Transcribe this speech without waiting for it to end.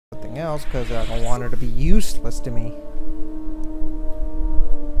else because I don't want her to be useless to me.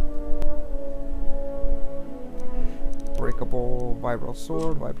 Breakable vibral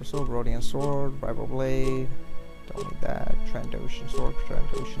sword, Rhodian sword, vibral blade. Don't need that. Trandoshan sword,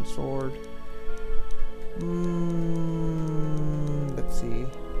 let's see.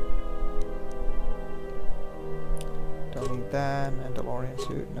 Don't need that. Mandalorian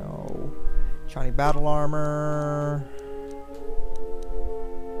suit, no. Shiny battle armor.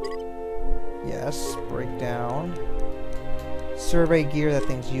 Yes, breakdown. Survey gear, that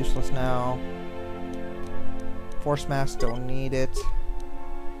thing's useless now. Force mask, don't need it.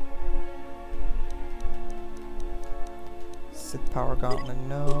 Sith power gauntlet,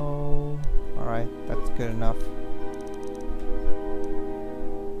 no. Alright, that's good enough.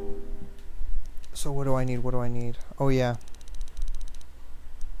 So what do I need? Oh yeah.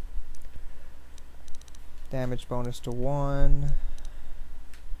 Damage bonus to 1.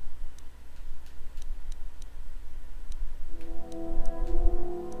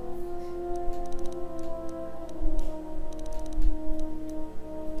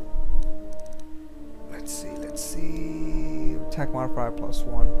 Let's see. Attack modifier plus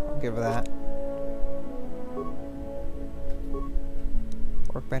 1. I'll give her that.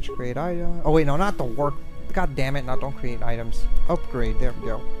 Workbench, create item. Oh wait, no, not the work. God damn it! Don't create items. Upgrade. There we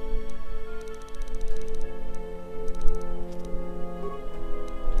go.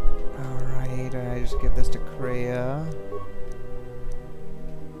 All right, I just give this to Kreia.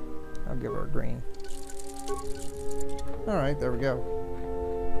 I'll give her a green. All right, there we go.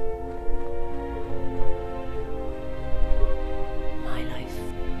 My life.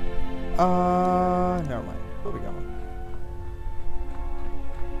 Never mind. Where we going?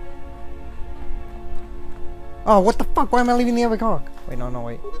 Oh, what the fuck? Why am I leaving the other cock? Wait, no,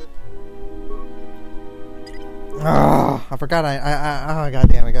 wait. Ah, I forgot. Oh, god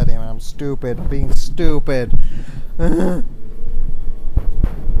damn it, I'm stupid. I'm being stupid.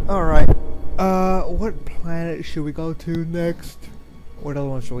 Alright. What planet should we go to next? What other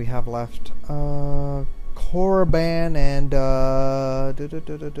ones should we have left? Korriban and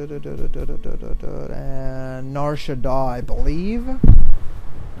Nar Shaddaa, I believe.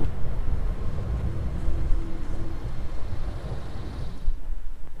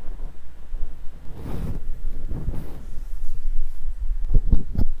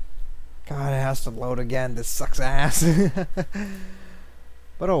 God, it has to load again. This sucks ass.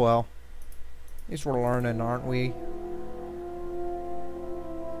 But oh well. At least we're learning, aren't we?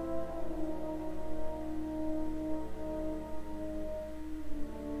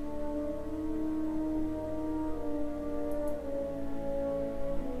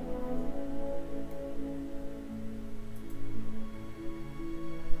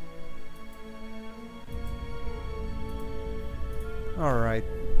 Alright.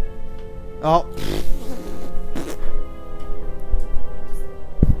 Oh.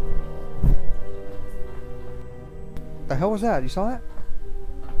 The hell was that? You saw that?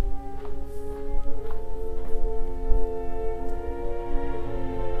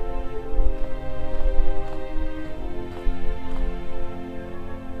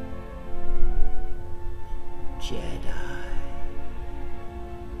 Jedi.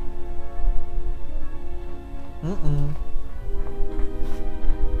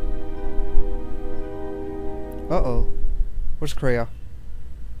 Uh-oh. Where's Kreia?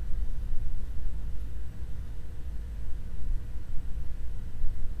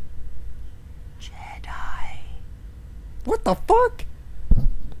 Jedi. What the fuck?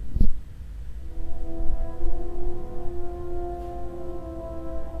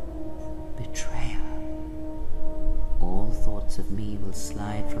 Betrayer. All thoughts of me will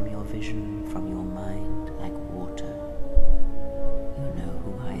slide from your vision, from your mind, like water. You know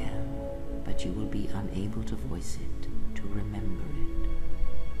who I am, but you will be unable to voice it, to remember it.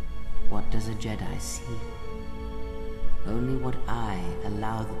 What does a Jedi see? Only what I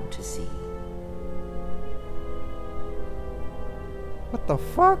allow them to see. What the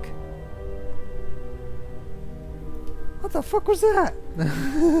fuck? What the fuck was that?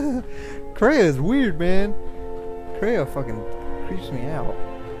 Kreia is weird, man. Kreia fucking creeps me out.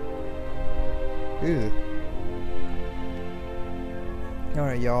 Ew.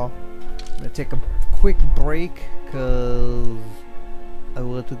 Alright, y'all. I'm gonna take a quick break because I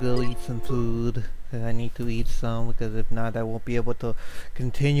want to go eat some food. I need to eat some because if not, I won't be able to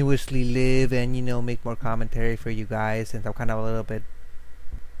continuously live and, you know, make more commentary for you guys since I'm kind of a little bit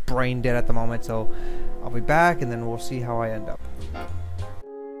brain dead at the moment. So I'll be back and then we'll see how I end up.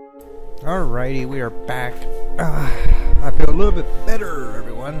 Alrighty, we are back. I feel a little bit better,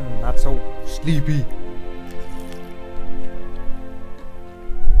 everyone. Not so sleepy.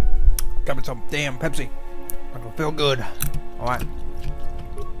 Got me some damn Pepsi. I'm gonna feel good. Alright.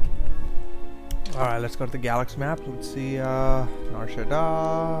 Alright, let's go to the galaxy map. Let's see, Nar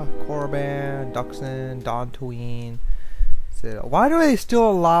Shaddaa, Korriban, Duxon, Dantooine. Why do they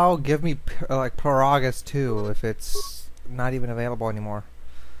still allow give me like Paragus too if it's not even available anymore?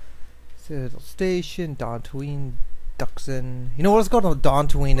 Citadel Station, Dantooine, Duxon. You know what? Let's go to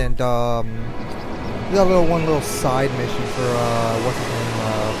Dantooine and we got one little side mission for what's his name?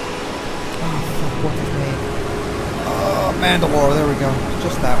 What's his name? Mandalore. There we go.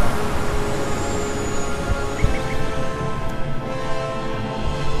 Just that one.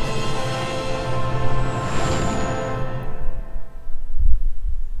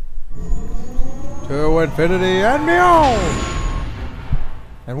 To infinity and beyond,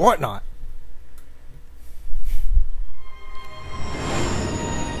 and whatnot.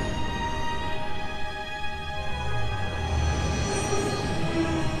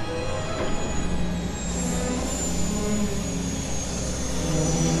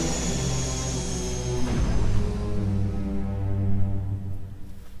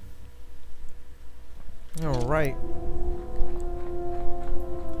 All right.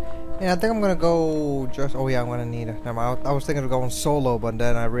 Yeah, I think I'm gonna go just. Oh yeah, I'm gonna need it. I was thinking of going solo, but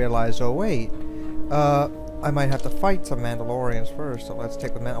then I realized, oh wait, I might have to fight some Mandalorians first. So let's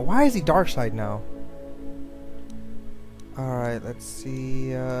take the Why is he dark side now? All right, let's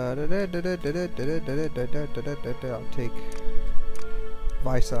see. I'll take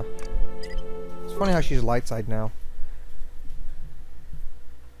Visa. It's funny how she's light side now.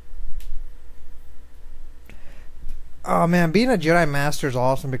 Oh man, being a Jedi Master is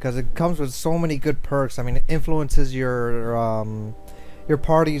awesome because it comes with so many good perks. I mean, it influences your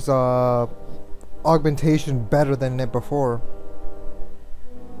party's augmentation better than it before.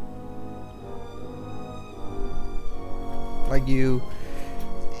 Like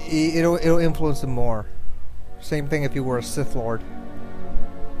it'll influence them more. Same thing if you were a Sith Lord.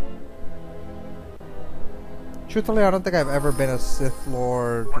 Truthfully, I don't think I've ever been a Sith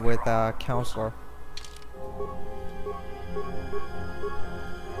Lord with a Consular.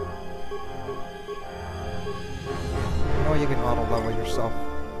 You can auto level yourself.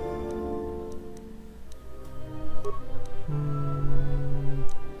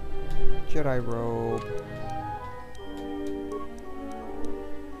 Jedi robe.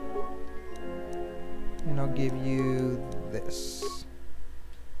 And I'll give you this.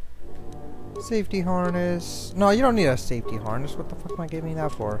 Safety harness. No, you don't need a safety harness. What the fuck am I giving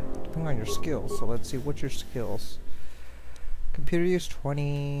that for? Depending on your skills. So let's see, what's your skills? Computer use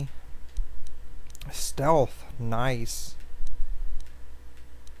 20. Stealth. Nice.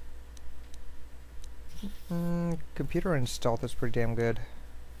 Computer and stealth is pretty damn good.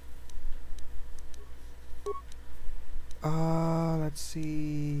 Let's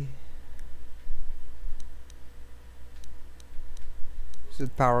see. This is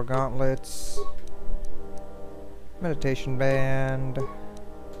power gauntlets, meditation band, and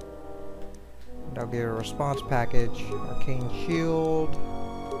I'll give a response package, arcane shield,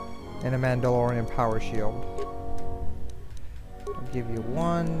 and a Mandalorian power shield. I'll give you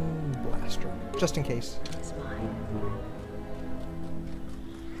one blaster, just in case.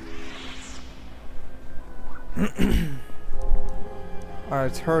 Alright,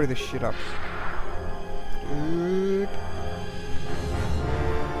 let's hurry this shit up. Dude.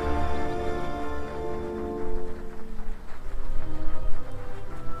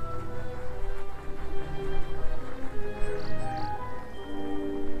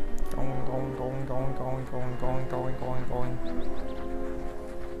 Going.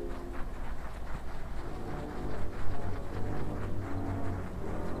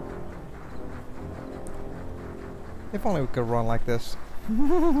 If only we could run like this.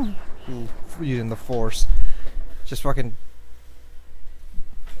 Using the Force. Just fucking...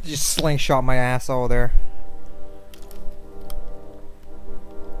 just slingshot my ass over there.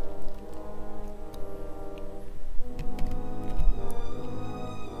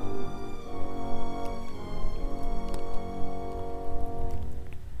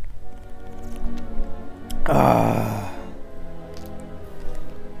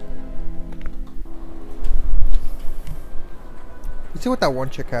 Let's see what that one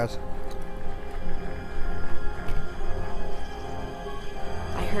chick has.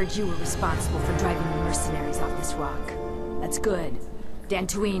 I heard you were responsible for driving the mercenaries off this rock. That's good.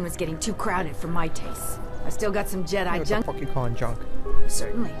 Dantooine was getting too crowded for my taste. I still got some Jedi junk. What the fuck you calling junk?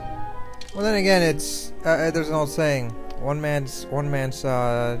 Certainly. Well, then again, it's there's an old saying: one man's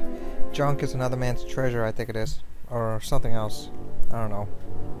junk is another man's treasure. I think it is, or something else. I don't know.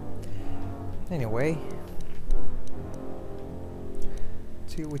 Anyway.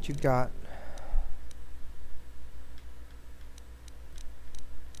 see what you got.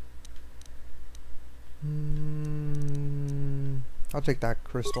 I'll take that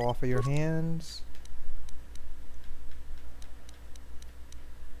crystal off of your hands.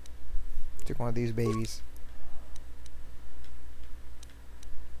 Take one of these babies.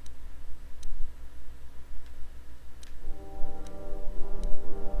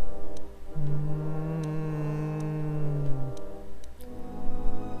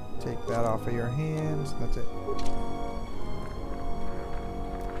 Take that off of your hands. That's it.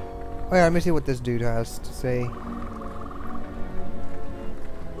 Oh yeah, let me see what this dude has to say.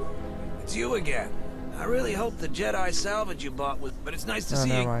 It's you again. I really hope the Jedi salvage you bought was, but it's nice to see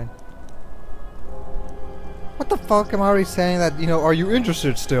never you. mind. What the fuck? I'm already saying that, you know, are you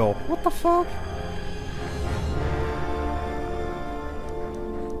interested still? What the fuck?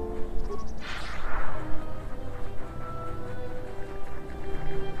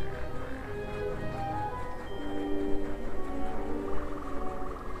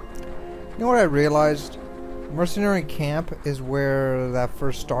 You know what I realized? Mercenary Camp is where that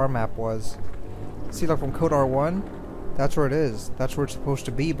first star map was. See, like from Code R1? That's where it is. That's where it's supposed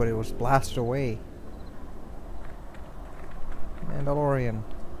to be, but it was blasted away. Mandalorian.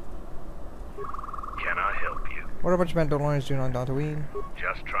 Can I help you? What are a bunch of Mandalorians doing on Tatooine?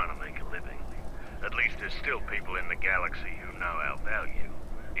 Just trying to make a living. At least there's still people in the galaxy who know our value.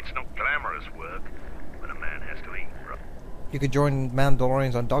 It's not glamorous work, but a man has to eat, right? You could join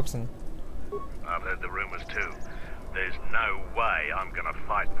Mandalorians on Duxon. I've heard the rumors too. There's no way I'm gonna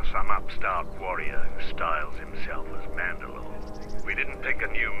fight for some upstart warrior who styles himself as Mandalore. We didn't pick a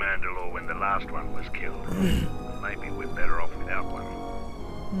new Mandalore when the last one was killed. Maybe we're better off without one.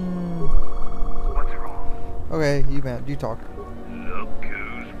 What's wrong? Okay, you talk. Look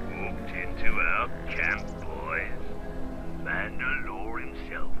who's walked into our camp, boys. Mandalore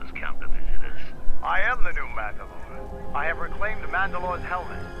himself has come to visit us. I am the new Mandalore. I have reclaimed Mandalore's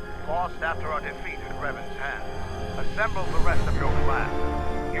helmet, lost after our defeat at Revan's hands. Assemble the rest of your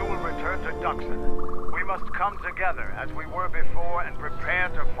clan. You will return to Duxon. We must come together as we were before and prepare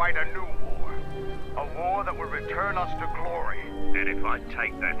to fight a new war. A war that will return us to glory. And if I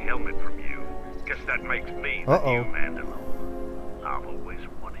take that helmet from you, guess that makes me the new Mandalore. I've always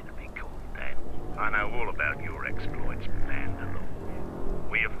wanted to be called that. I know all about your exploits, Mandalore.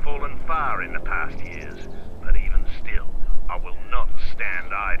 We have fallen far in the past years, but even still, I will not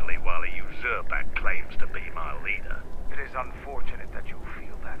stand idly while a usurper claims to be my leader. It is unfortunate that you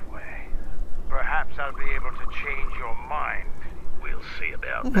feel that way. Perhaps I'll be able to change your mind. We'll see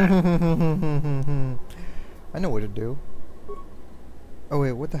about that. I know what to do. Oh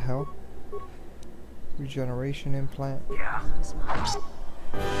wait, what the hell? Regeneration implant. Yeah.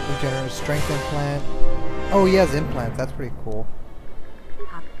 Regenerate strength implant. Oh, he has implants. That's pretty cool.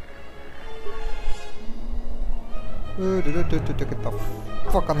 Get the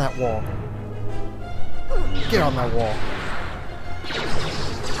fuck on that wall. Get on that wall.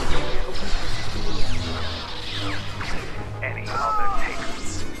 Any other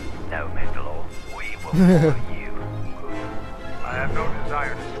takers? No, Mandalore. We will follow you. I have no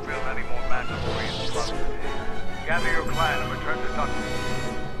desire to spill any more Mandalorian blood today. Gather your clan and return to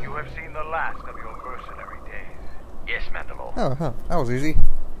Duxon. You have seen the last of your mercenary days. Yes, Mandalore. Oh, huh. That was easy.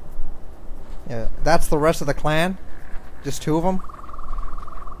 Yeah, that's the rest of the clan? Just two of them?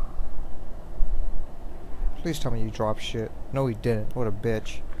 Please tell me you dropped shit. No, he didn't. What a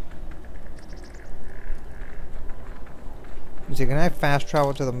bitch. You see, can I fast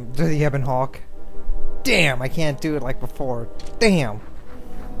travel to the Ebon Hawk? Damn, I can't do it like before. Damn.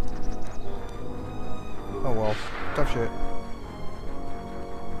 Oh well. Tough shit.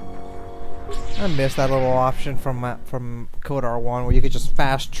 I missed that little option from Code R1 where you could just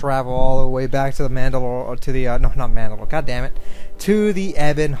fast travel all the way back to the Mandalore, or to the, no, not Mandalore, god damn it, to the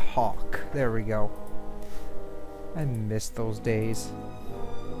Ebon Hawk. There we go. I missed those days.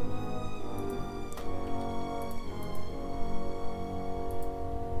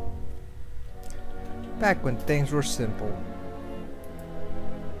 Back when things were simple.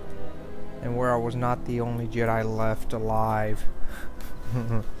 And where I was not the only Jedi left alive.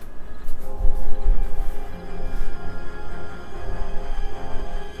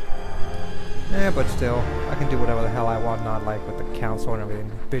 Yeah, but still, I can do whatever the hell I want, not like with the council and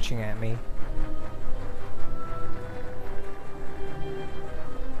everything bitching at me.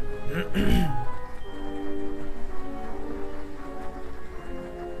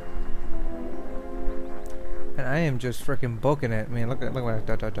 And I am just freaking booking it. I mean, look at oh,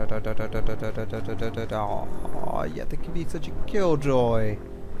 yeah, that could be such a killjoy.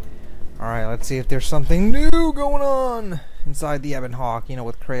 Alright, let's see if there's something new going on. inside the Ebon Hawk, you know,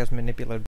 with Krea's manipulative